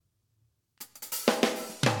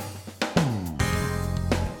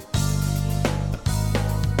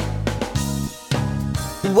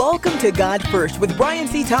Welcome to God First with Brian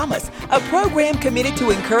C. Thomas, a program committed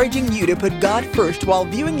to encouraging you to put God first while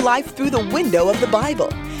viewing life through the window of the Bible.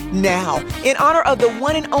 Now, in honor of the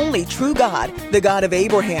one and only true God, the God of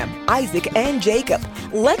Abraham, Isaac, and Jacob,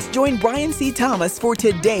 let's join Brian C. Thomas for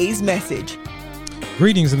today's message.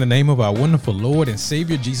 Greetings in the name of our wonderful Lord and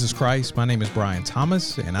Savior, Jesus Christ. My name is Brian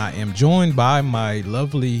Thomas, and I am joined by my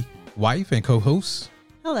lovely wife and co-host.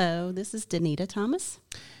 Hello, this is Danita Thomas.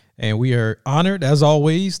 And we are honored, as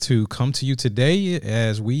always, to come to you today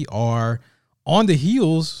as we are on the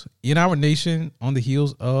heels in our nation, on the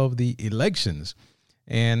heels of the elections.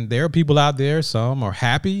 And there are people out there, some are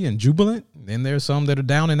happy and jubilant, and there are some that are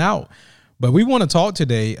down and out. But we want to talk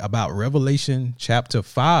today about Revelation chapter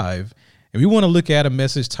 5, and we want to look at a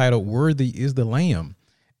message titled, Worthy is the Lamb.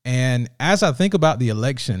 And as I think about the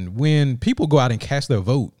election, when people go out and cast their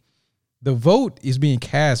vote, the vote is being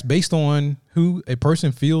cast based on who a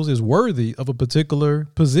person feels is worthy of a particular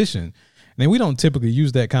position. And we don't typically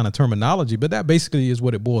use that kind of terminology, but that basically is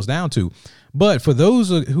what it boils down to. But for those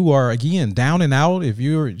who are, again, down and out, if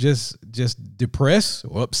you're just depressed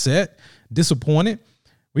or upset, disappointed,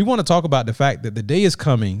 we want to talk about the fact that the day is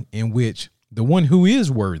coming in which the one who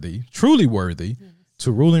is worthy, truly worthy,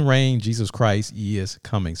 to rule and reign, Jesus Christ, is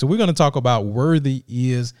coming. So we're going to talk about worthy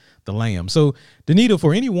is the Lamb. So, Danita,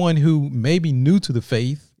 for anyone who may be new to the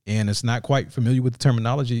faith and is not quite familiar with the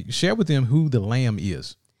terminology, share with them who the Lamb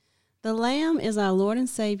is. The Lamb is our Lord and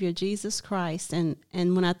Savior, Jesus Christ. And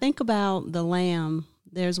when I think about the Lamb,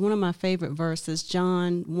 there's one of my favorite verses,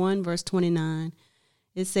 John 1, verse 29.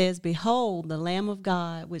 It says, "Behold, the Lamb of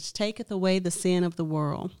God, which taketh away the sin of the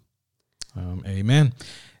world." Amen.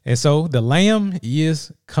 And so the Lamb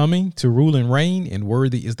is coming to rule and reign, and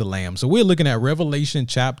worthy is the Lamb. So we're looking at Revelation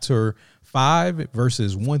chapter 5,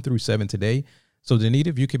 verses 1 through 7 today. So Danita,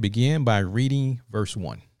 if you could begin by reading verse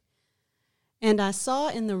 1. "And I saw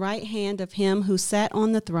in the right hand of him who sat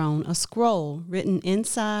on the throne a scroll written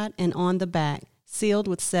inside and on the back, sealed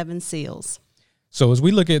with 7 seals. So as we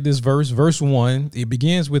look at this verse 1, it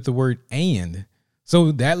begins with the word "and." So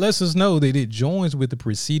that lets us know that it joins with the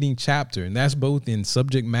preceding chapter, and that's both in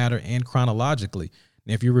subject matter and chronologically.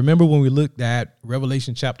 And if you remember when we looked at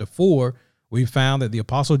Revelation chapter 4, we found that the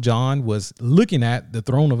Apostle John was looking at the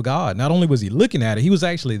throne of God. Not only was he looking at it, he was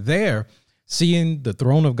actually there seeing the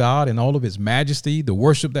throne of God and all of its majesty, the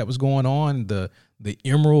worship that was going on, the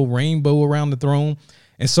emerald rainbow around the throne.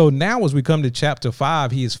 And so now as we come to chapter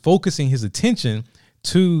 5, he is focusing his attention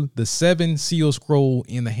to the 7 seal scroll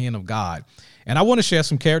in the hand of God. And I want to share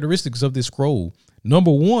some characteristics of this scroll.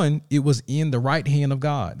 Number 1, it was in the right hand of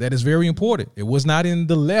God. That is very important. It was not in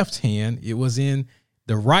the left hand. It was in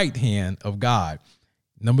the right hand of God.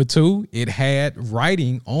 Number 2, it had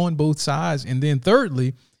writing on both sides. And then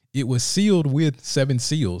thirdly, it was sealed with 7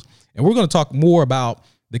 seals. And we're going to talk more about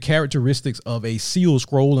the characteristics of a seal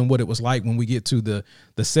scroll and what it was like when we get to the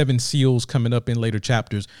 7 seals coming up in later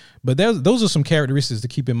chapters. But those are some characteristics to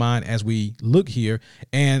keep in mind as we look here.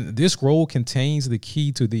 And this scroll contains the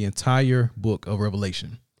key to the entire book of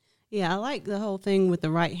Revelation. Yeah, I like the whole thing with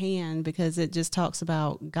the right hand because it just talks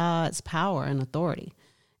about God's power and authority,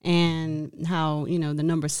 and how, the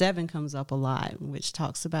number 7 comes up a lot,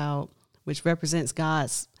 which represents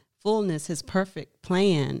God's fullness, his perfect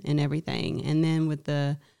plan and everything. And then with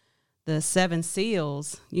the 7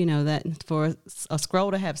 seals, that for a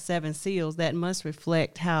scroll to have 7 seals, that must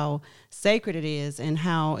reflect how sacred it is and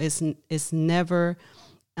how it's never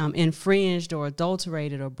infringed or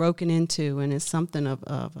adulterated or broken into. And it's something of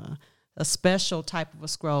a special type of a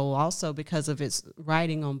scroll also because of its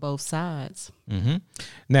writing on both sides. Mm-hmm.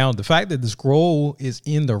 Now, the fact that the scroll is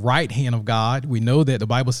in the right hand of God, we know that the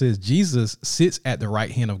Bible says Jesus sits at the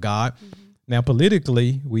right hand of God. Mm-hmm. Now,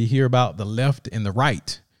 politically, we hear about the left and the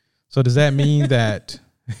right. So does that mean that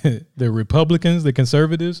the Republicans, the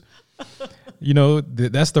conservatives,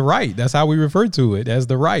 that's the right? That's how we refer to it, as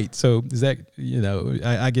the right. So is that,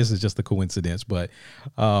 I guess it's just a coincidence, but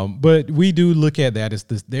we do look at that as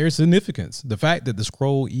there's significance. The fact that the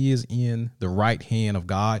scroll is in the right hand of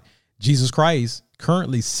God, Jesus Christ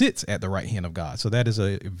currently sits at the right hand of God. So that is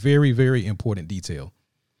a very, very important detail.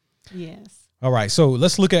 Yes. All right. So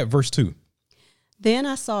let's look at verse 2. "Then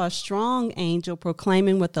I saw a strong angel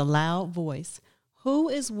proclaiming with a loud voice, 'Who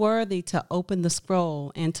is worthy to open the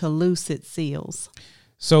scroll and to loose its seals?'"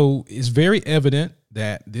 So it's very evident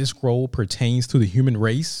that this scroll pertains to the human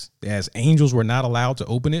race, as angels were not allowed to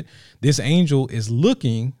open it. This angel is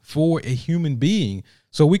looking for a human being.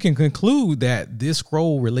 So we can conclude that this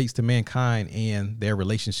scroll relates to mankind and their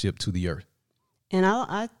relationship to the earth. And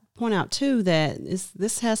I point out too that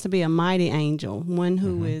this has to be a mighty angel, one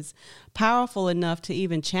who is powerful enough to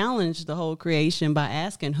even challenge the whole creation by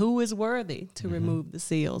asking who is worthy to remove the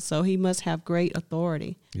seal. So he must have great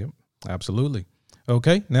authority. Yep, absolutely.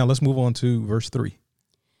 Okay, now let's move on to verse 3.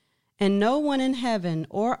 And no one in heaven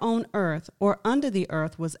or on earth or under the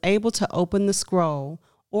earth was able to open the scroll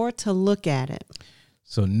or to look at it.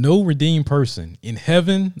 So no redeemed person in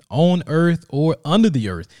heaven, on earth, or under the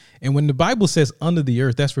earth. And when the Bible says under the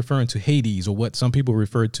earth, that's referring to Hades, or what some people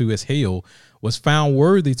refer to as hell, was found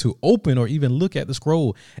worthy to open or even look at the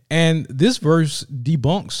scroll. And this verse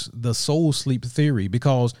debunks the soul sleep theory,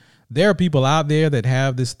 because there are people out there that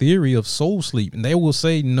have this theory of soul sleep, and they will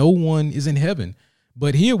say no one is in heaven.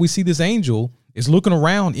 But here we see this angel is looking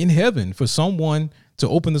around in heaven for someone to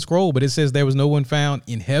open the scroll, but it says there was no one found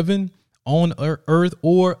in heaven, on earth,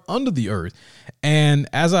 or under the earth. And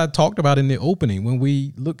as I talked about in the opening, when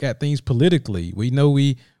we look at things politically, we know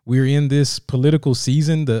we're in this political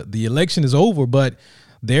season. The election is over, but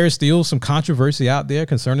there's still some controversy out there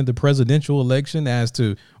concerning the presidential election as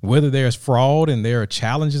to whether there's fraud, and there are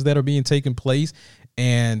challenges that are being taken place.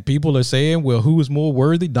 And people are saying, well, who is more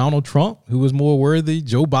worthy, Donald Trump? Who is more worthy,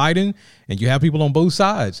 Joe Biden? And you have people on both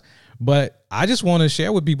sides. But I just want to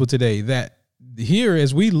share with people today that here,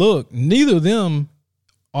 as we look, neither of them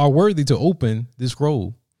are worthy to open this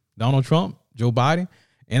scroll. Donald Trump, Joe Biden.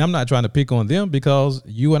 And I'm not trying to pick on them, because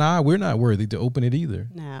you and I, we're not worthy to open it either.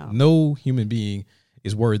 No human being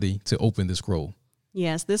is worthy to open the scroll.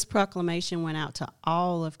 Yes, this proclamation went out to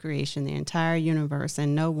all of creation, the entire universe,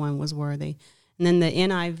 and no one was worthy. And then the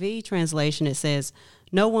NIV translation, it says,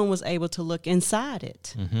 no one was able to look inside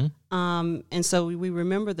it. And so we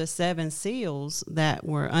remember the 7 seals that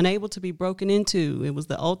were unable to be broken into. It was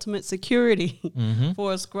the ultimate security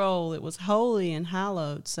for a scroll. It was holy and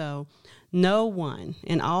hallowed. So no one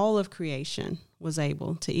in all of creation was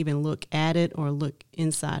able to even look at it or look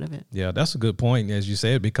inside of it. Yeah, that's a good point, as you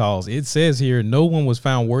said, because it says here, no one was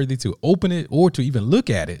found worthy to open it or to even look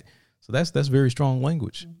at it. So that's very strong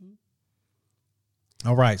language.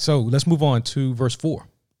 All right, so let's move on to verse 4.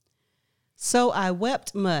 So I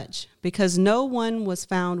wept much, because no one was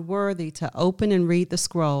found worthy to open and read the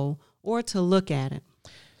scroll or to look at it.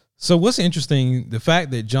 So what's interesting, the fact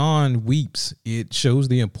that John weeps, it shows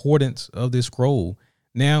the importance of this scroll.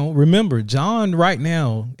 Now, remember, John right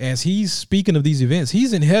now, as he's speaking of these events,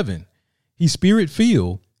 he's in heaven. He's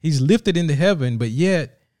spirit-filled. He's lifted into heaven, but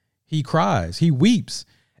yet he cries. He weeps.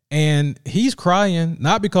 And he's crying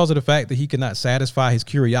not because of the fact that he cannot satisfy his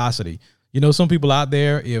curiosity. You know, some people out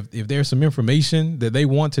there, if there's some information that they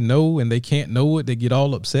want to know and they can't know it, they get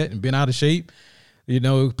all upset and bent out of shape. You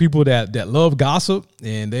know, people that love gossip,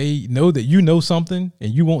 and they know that you know something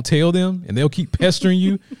and you won't tell them, and they'll keep pestering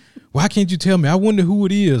you. Why can't you tell me? I wonder who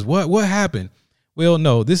it is. What happened? Well,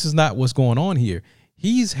 no, this is not what's going on here.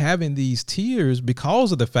 He's having these tears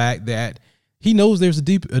because of the fact that he knows there's a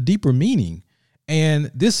deeper meaning.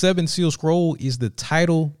 And this 7 seal scroll is the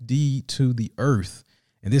title deed to the earth.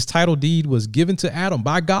 And this title deed was given to Adam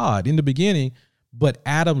by God in the beginning, but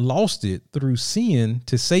Adam lost it through sin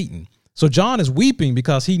to Satan. So John is weeping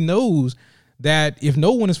because he knows that if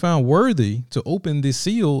no one is found worthy to open this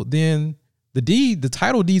seal, then the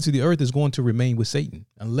title deed to the earth is going to remain with Satan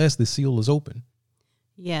unless the seal is open.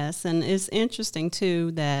 Yes. And it's interesting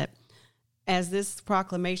too, that as this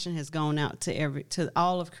proclamation has gone out to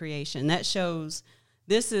all of creation, that shows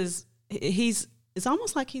it's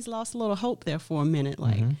almost like he's lost a little hope there for a minute,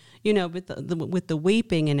 like, you know, with the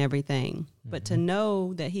weeping and everything, but to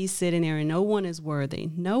know that he's sitting there and no one is worthy,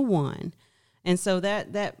 no one. And so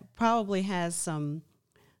that probably has some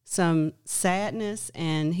sadness,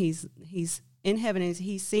 and he's in heaven and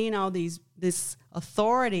he's seeing all this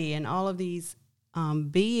authority and all of these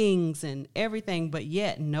beings and everything, but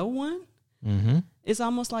yet no one. It's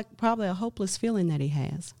almost like probably a hopeless feeling that he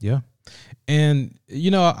has. Yeah. And, you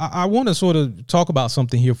know, I want to sort of talk about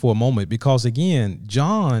something here for a moment, because, again,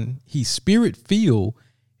 John, he's spirit-filled.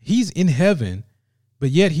 He's in heaven, but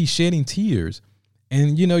yet he's shedding tears.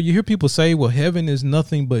 And, you know, you hear people say, well, heaven is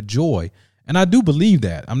nothing but joy. And I do believe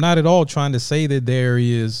that. I'm not at all trying to say that there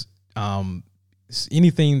is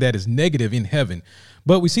anything that is negative in heaven.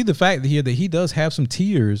 But we see the fact here that he does have some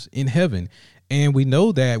tears in heaven. And we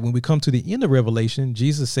know that when we come to the end of Revelation,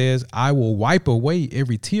 Jesus says, I will wipe away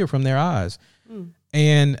every tear from their eyes.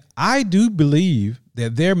 And I do believe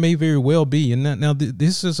that there may very well be. And now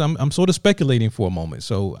this is, I'm sort of speculating for a moment.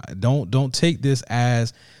 So don't take this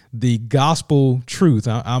as the gospel truth.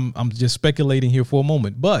 I'm just speculating here for a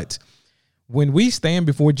moment. But when we stand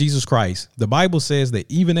before Jesus Christ, the Bible says that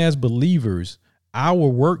even as believers, our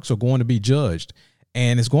works are going to be judged.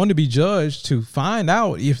 and it's going to be judged to find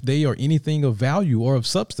out if they are anything of value or of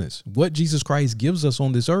substance, what Jesus Christ gives us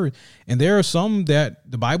on this earth. And there are some that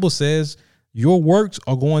the Bible says your works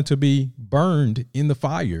are going to be burned in the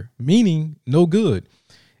fire, meaning no good.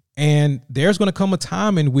 And there's going to come a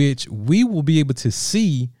time in which we will be able to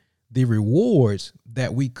see the rewards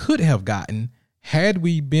that we could have gotten had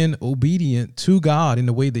we been obedient to God in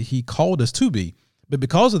the way that he called us to be. But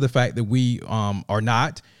because of the fact that we are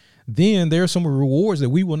not, then there are some rewards that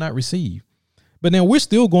we will not receive. But now we're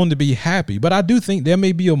still going to be happy. But I do think there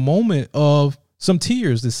may be a moment of some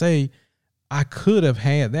tears to say, I could have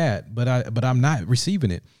had that, but I'm not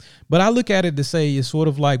receiving it. But I look at it to say it's sort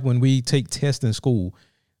of like when we take tests in school.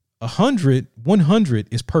 100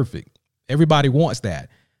 is perfect. Everybody wants that.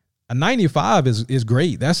 A 95 is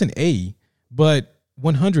great. That's an A, but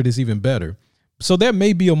 100 is even better. So there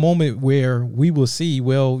may be a moment where we will see,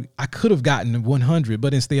 well, I could have gotten 100,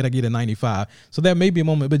 but instead I get a 95. So that may be a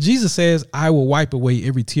moment. But Jesus says, I will wipe away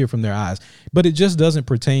every tear from their eyes. But it just doesn't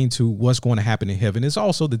pertain to what's going to happen in heaven. It's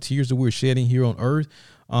also the tears that we're shedding here on earth.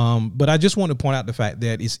 But I just want to point out the fact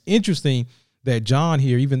that it's interesting that John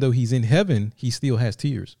here, even though he's in heaven, he still has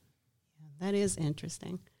tears. That is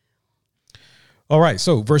interesting. All right.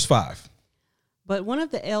 So verse 5. But one of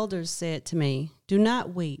the elders said to me, do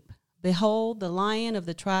not weep. Behold, the Lion of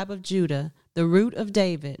the tribe of Judah, the Root of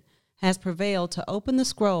David, has prevailed to open the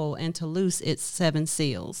scroll and to loose its 7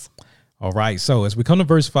 seals. All right. So as we come to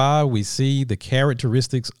verse 5, we see the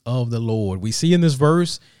characteristics of the Lord. We see in this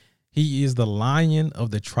verse, he is the Lion of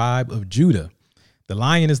the tribe of Judah. The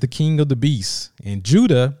lion is the king of the beasts, and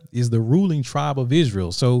Judah is the ruling tribe of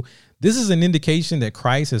Israel. So this is an indication that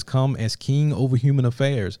Christ has come as king over human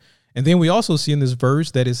affairs. And then we also see in this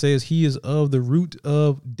verse that it says he is of the root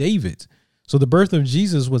of David. So the birth of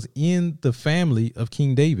Jesus was in the family of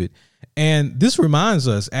King David. And this reminds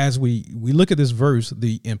us, as we look at this verse,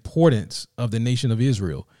 the importance of the nation of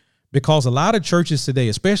Israel, because a lot of churches today,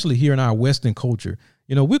 especially here in our Western culture,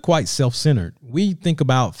 we're quite self-centered. We think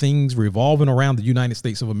about things revolving around the United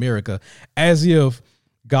States of America as if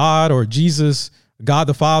God or Jesus, God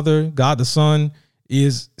the Father, God the Son,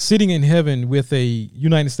 is sitting in heaven with a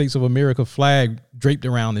United States of America flag draped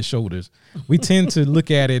around his shoulders. We tend to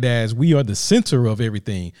look at it as we are the center of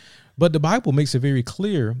everything. But the Bible makes it very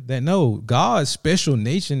clear that no, God's special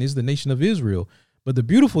nation is the nation of Israel. But the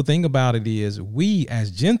beautiful thing about it is we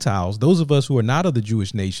as Gentiles, those of us who are not of the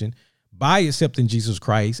Jewish nation, by accepting Jesus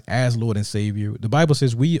Christ as Lord and Savior, the Bible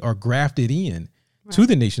says we are grafted in to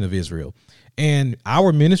the nation of Israel. And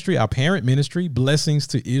our ministry, our parent ministry, Blessings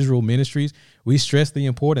to Israel Ministries, we stress the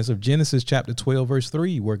importance of Genesis chapter 12, verse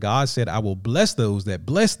 3, where God said, I will bless those that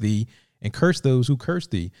bless thee and curse those who curse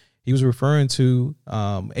thee. He was referring to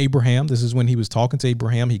Abraham. This is when he was talking to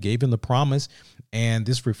Abraham. He gave him the promise. And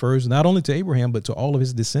this refers not only to Abraham, but to all of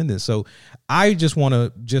his descendants. So I just want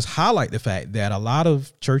to just highlight the fact that a lot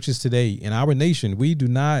of churches today in our nation, we do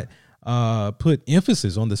not put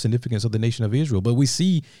emphasis on the significance of the nation of Israel, but we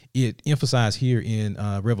see it emphasized here in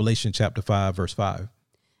Revelation chapter 5, verse 5.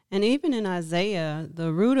 And even in Isaiah,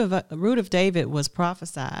 the root of David was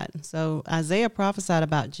prophesied. So Isaiah prophesied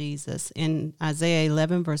about Jesus in Isaiah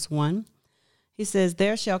 11, verse 1. He says,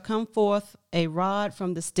 there shall come forth a rod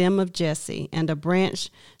from the stem of Jesse, and a branch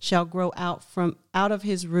shall grow out of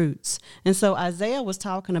his roots. And so Isaiah was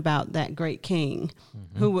talking about that great king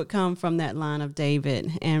who would come from that line of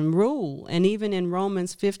David and rule. And even in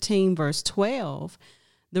Romans 15, verse 12,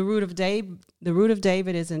 the root of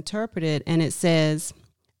David is interpreted, and it says,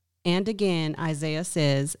 and again, Isaiah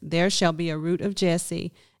says, there shall be a root of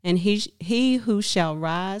Jesse, and he who shall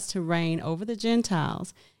rise to reign over the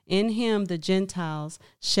Gentiles. In him the Gentiles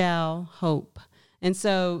shall hope. And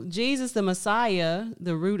so Jesus, the Messiah,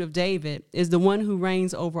 the root of David, is the one who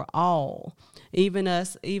reigns over all, even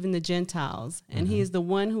us, even the Gentiles. And he is the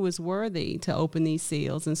one who is worthy to open these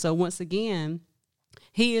seals. And so once again,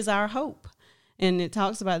 he is our hope. And it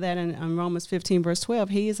talks about that in Romans 15, verse 12.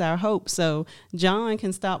 He is our hope. So John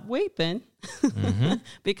can stop weeping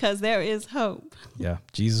because there is hope. Yeah,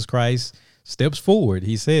 Jesus Christ steps forward.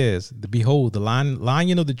 He says, behold, the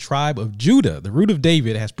lion of the tribe of Judah, the root of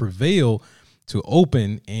David, has prevailed to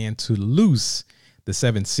open and to loose the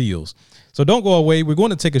 7 seals. So don't go away. We're going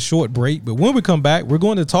to take a short break. But when we come back, we're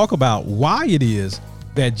going to talk about why it is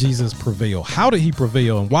that Jesus prevailed. How did he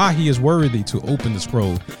prevail, and why he is worthy to open the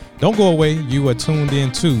scroll? Don't go away. You are tuned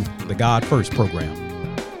in to the God First program.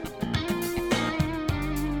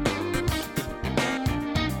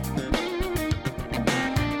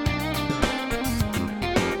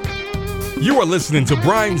 You are listening to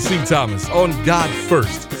Brian C. Thomas on God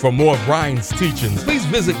First, For more of Brian's teachings, please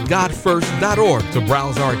visit godfirst.org to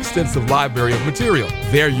browse our extensive library of material.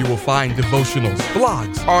 There you will find devotionals,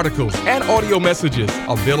 blogs, articles, and audio messages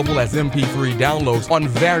available as MP3 downloads on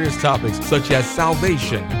various topics such as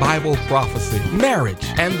salvation, Bible prophecy, marriage,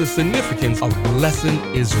 and the significance of blessing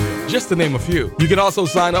Israel, just to name a few. You can also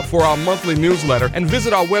sign up for our monthly newsletter and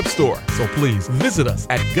visit our web store. So please visit us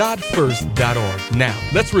at godfirst.org. Now,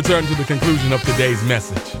 let's return to the conclusion of today's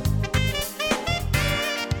message.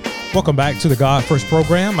 Welcome back to the God First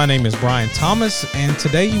program. My name is Brian Thomas, and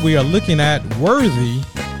today we are looking at Worthy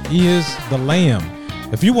is the Lamb.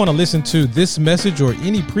 If you want to listen to this message or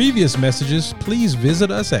any previous messages, please visit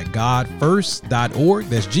us at godfirst.org.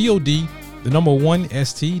 That's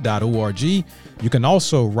God1st.org. You can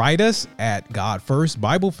also write us at God First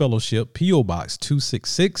Bible Fellowship, P.O. Box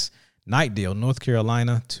 266, Knightdale, North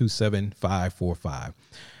Carolina 27545.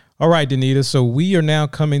 All right, Danita. So we are now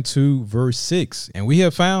coming to verse 6, and we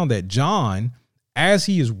have found that John, as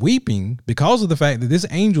he is weeping because of the fact that this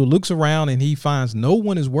angel looks around and he finds no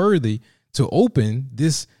one is worthy to open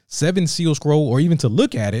this 7-seal scroll or even to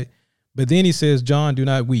look at it. But then he says, John, do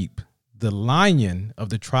not weep. The Lion of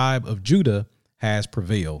the tribe of Judah has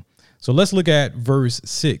prevailed. So let's look at verse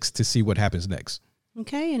 6 to see what happens next.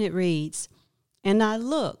 Okay, and it reads, "And I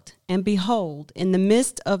looked, and behold, in the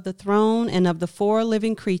midst of the throne and of the 4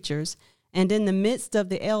 living creatures, and in the midst of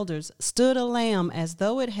the elders, stood a lamb as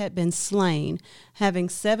though it had been slain, having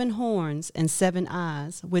 7 horns and 7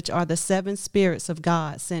 eyes, which are the 7 spirits of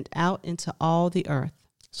God sent out into all the earth."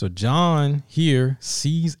 So John here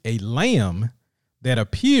sees a lamb that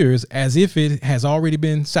appears as if it has already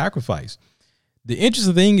been sacrificed. The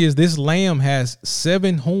interesting thing is this lamb has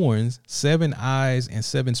 7 horns, 7 eyes, and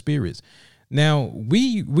 7 spirits. Now,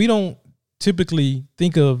 we don't typically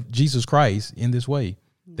think of Jesus Christ in this way,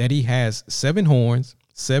 that he has 7 horns,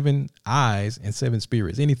 7 eyes, and 7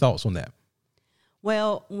 spirits. Any thoughts on that?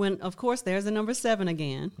 Well, of course, there's the number 7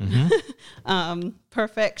 again,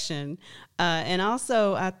 perfection. And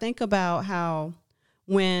also I think about how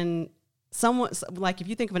when someone, like if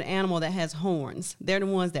you think of an animal that has horns, they're the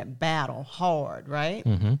ones that battle hard, right?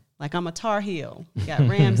 Mm-hmm. Like I'm a Tar Heel, you got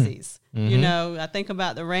Ramses. You know, I think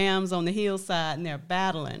about the rams on the hillside and they're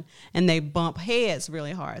battling and they bump heads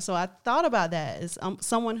really hard. So I thought about that as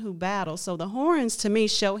someone who battles. So the horns to me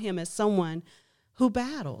show him as someone who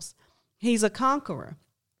battles. He's a conqueror.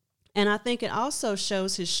 And I think it also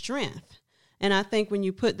shows his strength. And I think when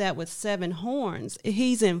you put that with 7 horns,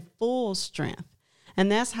 he's in full strength.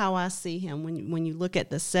 And that's how I see him when you look at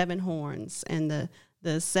the 7 horns and the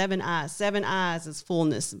 7 eyes. 7 eyes is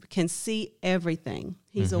fullness, can see everything.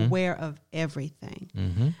 He's aware of everything.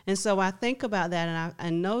 And so I think about that, and I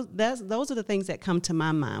know those are the things that come to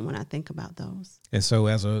my mind when I think about those. And so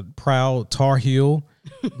as a proud Tar Heel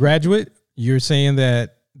graduate, you're saying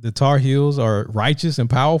that the Tar Heels are righteous and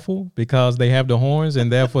powerful because they have the horns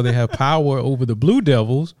and therefore they have power over the Blue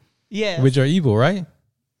Devils, which are evil, right?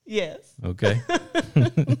 Yes. Okay.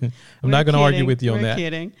 I'm not going to argue with you on that.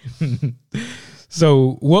 Kidding.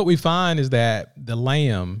 So what we find is that the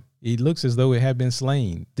lamb, it looks as though it had been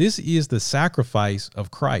slain. This is the sacrifice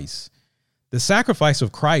of Christ. The sacrifice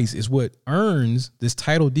of Christ is what earns this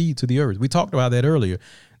title deed to the earth. We talked about that earlier.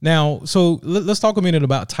 Now, so let's talk a minute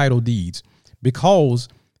about title deeds, because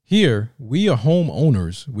here we are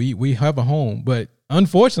homeowners. We have a home, but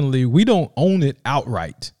unfortunately we don't own it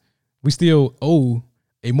outright. We still owe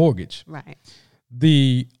a mortgage. Right.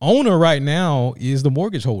 The owner right now is the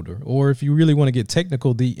mortgage holder, or if you really want to get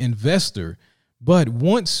technical, the investor. But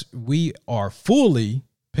once we are fully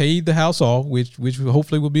paid the house off, which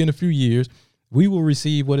hopefully will be in a few years, we will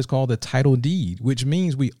receive what is called the title deed, which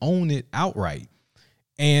means we own it outright.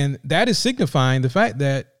 And that is signifying the fact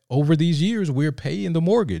that over these years, we're paying the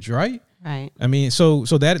mortgage, right? Right. I mean, so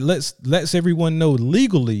that lets everyone know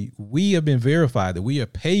legally we have been verified that we are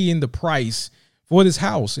paying the price for this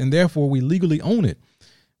house, and therefore we legally own it.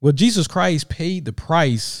 Well, Jesus Christ paid the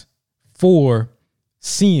price for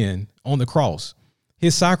sin on the cross.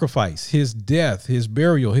 His sacrifice, his death, his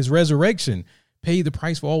burial, his resurrection paid the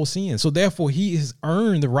price for all sin. So therefore he has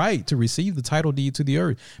earned the right to receive the title deed to the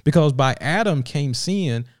earth, because by Adam came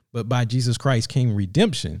sin, but by Jesus Christ came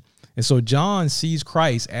redemption. And so John sees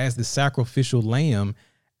Christ as the sacrificial lamb,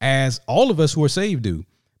 as all of us who are saved do.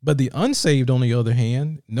 But the unsaved, on the other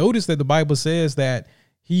hand, notice that the Bible says that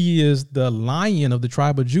he is the Lion of the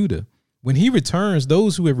tribe of Judah. When he returns,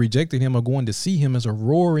 those who have rejected him are going to see him as a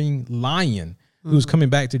roaring lion who's coming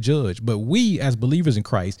back to judge. But we, as believers in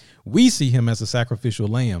Christ, we see him as a sacrificial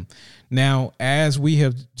lamb. Now, as we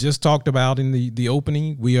have just talked about in the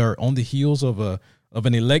opening, we are on the heels of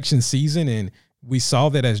an election season, and We saw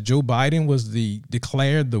that as Joe Biden was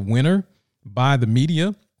declared the winner by the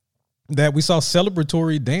media, that we saw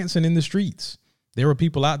celebratory dancing in the streets. There were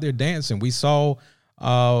people out there dancing. We saw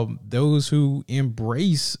those who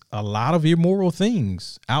embrace a lot of immoral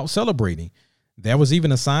things out celebrating. There was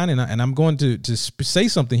even a sign, and I'm going to say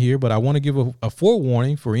something here, but I want to give a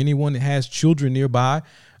forewarning for anyone that has children nearby.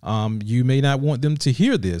 You may not want them to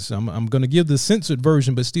hear this. I'm going to give the censored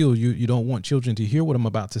version, but still, you don't want children to hear what I'm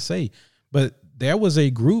about to say. But there was a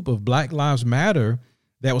group of Black Lives Matter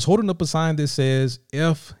that was holding up a sign that says,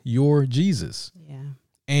 F your Jesus. Yeah.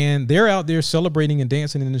 And they're out there celebrating and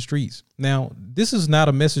dancing in the streets. Now, this is not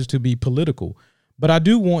a message to be political, but I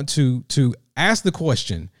do want to ask the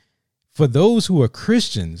question for those who are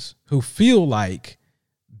Christians who feel like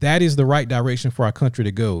that is the right direction for our country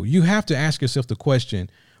to go. You have to ask yourself the question,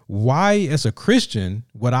 why as a Christian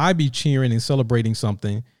would I be cheering and celebrating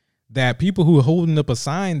something that people who are holding up a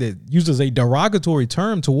sign that uses a derogatory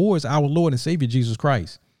term towards our Lord and Savior, Jesus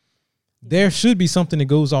Christ? There should be something that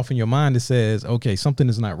goes off in your mind that says, okay, something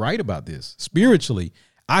is not right about this. Spiritually,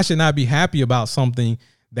 I should not be happy about something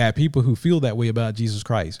that people who feel that way about Jesus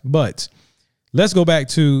Christ. But let's go back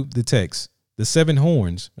to the text. The 7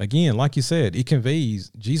 horns, again, like you said, it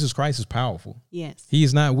conveys Jesus Christ is powerful. Yes. He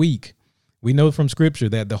is not weak. We know from scripture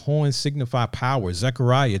that the horns signify power.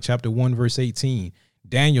 Zechariah chapter 1, verse 18,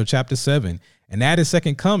 Daniel chapter 7. And at his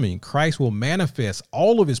second coming, Christ will manifest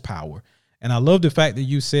all of his power. And I love the fact that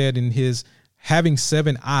you said in his having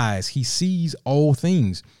 7 eyes, he sees all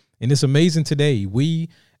things. And it's amazing today. We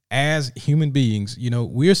as human beings,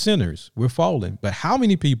 we're sinners, we're fallen. But how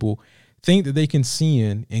many people think that they can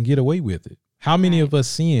sin and get away with it? How many of us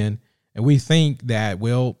sin and we think that,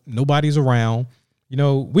 well, nobody's around?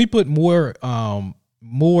 We put more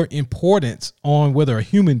importance on whether a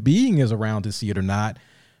human being is around to see it or not.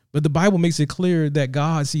 But the Bible makes it clear that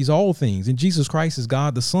God sees all things, and Jesus Christ is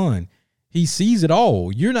God the Son. He sees it all.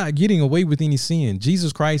 You're not getting away with any sin.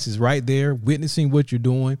 Jesus Christ is right there witnessing what you're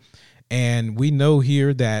doing. And we know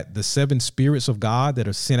here that the 7 spirits of God that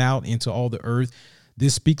are sent out into all the earth,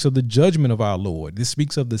 this speaks of the judgment of our Lord. This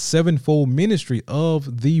speaks of the 7-fold ministry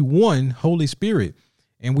of the one Holy Spirit.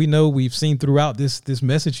 And we know we've seen throughout this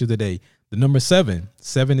message of the day, the number 7.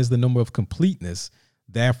 7 is the number of completeness.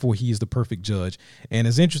 Therefore, he is the perfect judge. And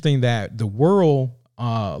it's interesting that the world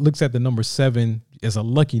looks at the number 7 as a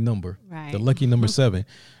lucky number, right? The lucky number 7.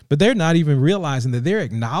 But they're not even realizing that they're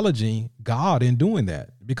acknowledging God in doing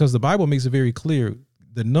that, because the Bible makes it very clear.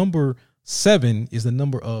 The number 7 is the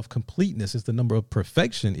number of completeness. It's the number of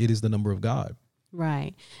perfection. It is the number of God.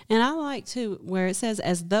 Right. And I like to where it says,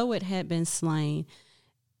 as though it had been slain.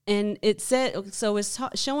 And it said, so it's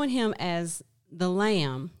showing him as the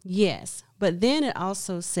lamb. Yes. But then it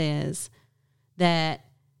also says that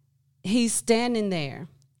he's standing there,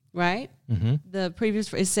 right? Mm-hmm. The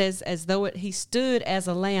previous, it says, as though he stood as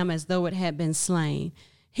a lamb, as though it had been slain.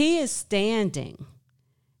 He is standing.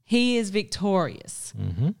 He is victorious.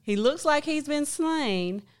 Mm-hmm. He looks like he's been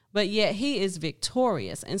slain, but yet he is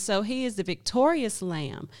victorious. And so he is the victorious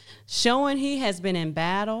lamb, showing he has been in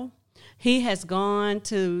battle. He has gone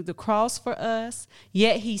to the cross for us,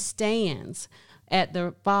 yet he stands at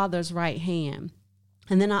the Father's right hand.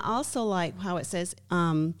 And then I also like how it says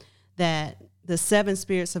that the 7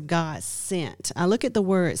 spirits of God sent. I look at the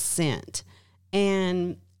word sent,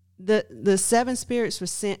 and the 7 spirits were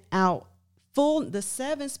sent out. The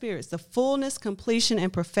 7 spirits, the fullness, completion,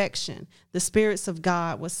 and perfection, the spirits of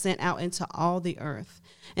God was sent out into all the earth.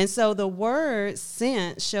 And so the word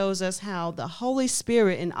sent shows us how the Holy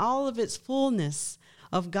Spirit in all of its fullness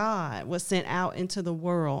of God was sent out into the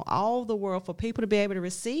world, all the world, for people to be able to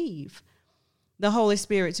receive the Holy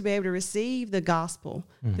Spirit, to be able to receive the gospel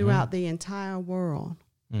throughout the entire world.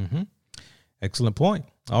 Mm-hmm. Excellent point.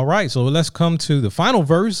 All right, so let's come to the final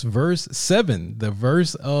verse, verse 7, the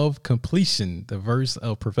verse of completion, the verse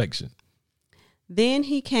of perfection. Then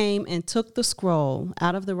he came and took the scroll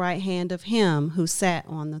out of the right hand of him who sat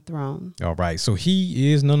on the throne. All right, so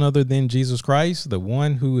he is none other than Jesus Christ. The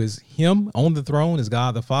one who is him on the throne is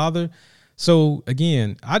God the Father. So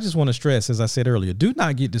again, I just want to stress, as I said earlier, do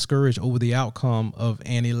not get discouraged over the outcome of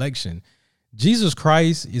an election. Jesus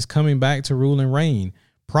Christ is coming back to rule and reign.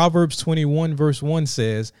 Proverbs 21 verse 1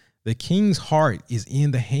 says, the king's heart is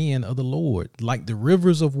in the hand of the Lord, like the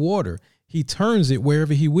rivers of water. He turns it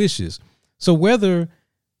wherever he wishes. So whether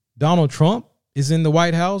Donald Trump is in the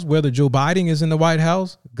White House, whether Joe Biden is in the White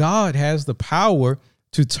House, God has the power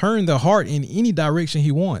to turn the heart in any direction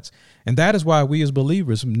he wants. And that is why we as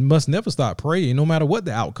believers must never stop praying, no matter what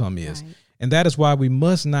the outcome is. Right. And that is why we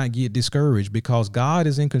must not get discouraged, because God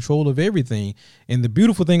is in control of everything. And the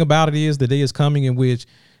beautiful thing about it is the day is coming in which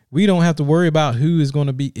We don't have to worry about who is going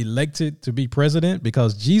to be elected to be president,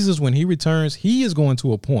 because Jesus, when he returns, he is going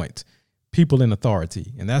to appoint people in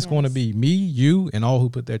authority. And that's going to be me, you, and all who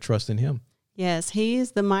put their trust in him. Yes, he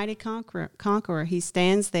is the mighty conqueror. He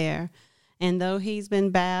stands there. And though he's been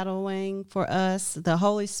battling for us, the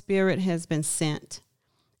Holy Spirit has been sent.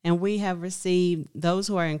 And we have received, those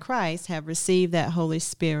who are in Christ have received that Holy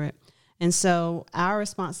Spirit. And so our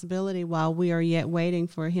responsibility while we are yet waiting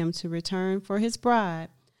for him to return for his bride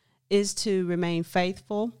is to remain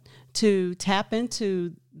faithful, to tap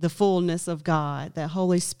into the fullness of God, that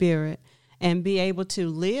Holy Spirit, and be able to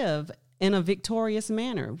live in a victorious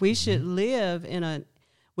manner. We should live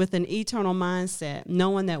with an eternal mindset,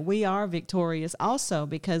 knowing that we are victorious also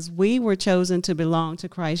because we were chosen to belong to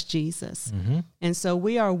Christ Jesus. And so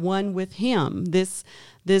we are one with him, this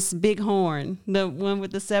big horn, the one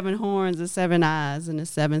with the 7 horns, the 7 eyes, and the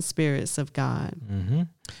 7 spirits of God.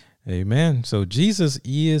 Amen. So Jesus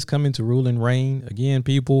is coming to rule and reign. Again,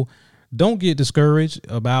 people, don't get discouraged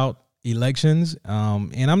about elections.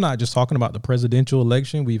 And I'm not just talking about the presidential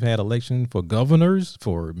election. We've had election for governors,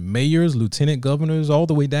 for mayors, lieutenant governors, all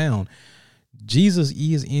the way down. Jesus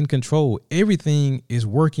is in control. Everything is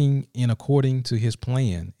working in according to his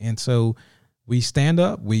plan. And so we stand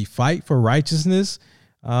up, we fight for righteousness,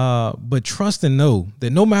 but trust and know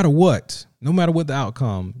that no matter what the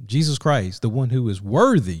outcome, Jesus Christ, the one who is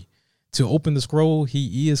worthy to open the scroll,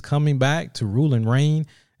 he is coming back to rule and reign.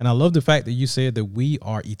 And I love the fact that you said that we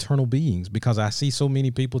are eternal beings, because I see so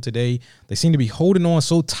many people today, they seem to be holding on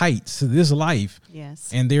so tight to this life. Yes.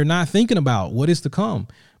 And they're not thinking about what is to come.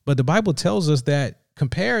 But the Bible tells us that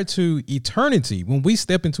compared to eternity, when we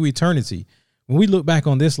step into eternity, when we look back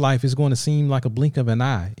on this life, it's going to seem like a blink of an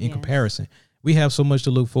eye in comparison. We have so much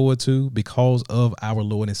to look forward to because of our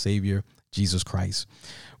Lord and Savior, Jesus Christ.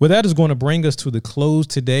 Well, that is going to bring us to the close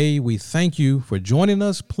today. We thank you for joining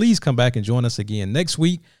us. Please come back and join us again next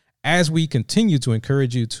week as we continue to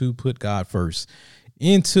encourage you to put God first.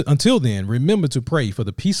 Until then, remember to pray for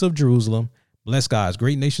the peace of Jerusalem. Bless God's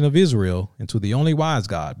great nation of Israel, and to the only wise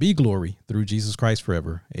God be glory through Jesus Christ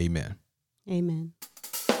forever. Amen. Amen.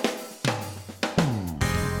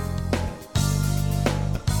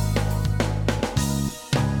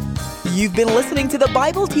 You've been listening to the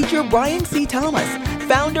Bible teacher Brian C. Thomas,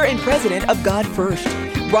 founder and president of God First.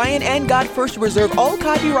 Brian and God First reserve all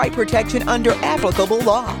copyright protection under applicable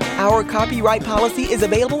law. Our copyright policy is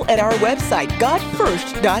available at our website,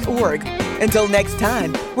 godfirst.org. Until next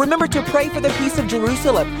time, remember to pray for the peace of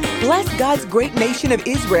Jerusalem, bless God's great nation of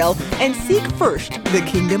Israel, and seek first the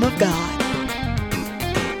kingdom of God.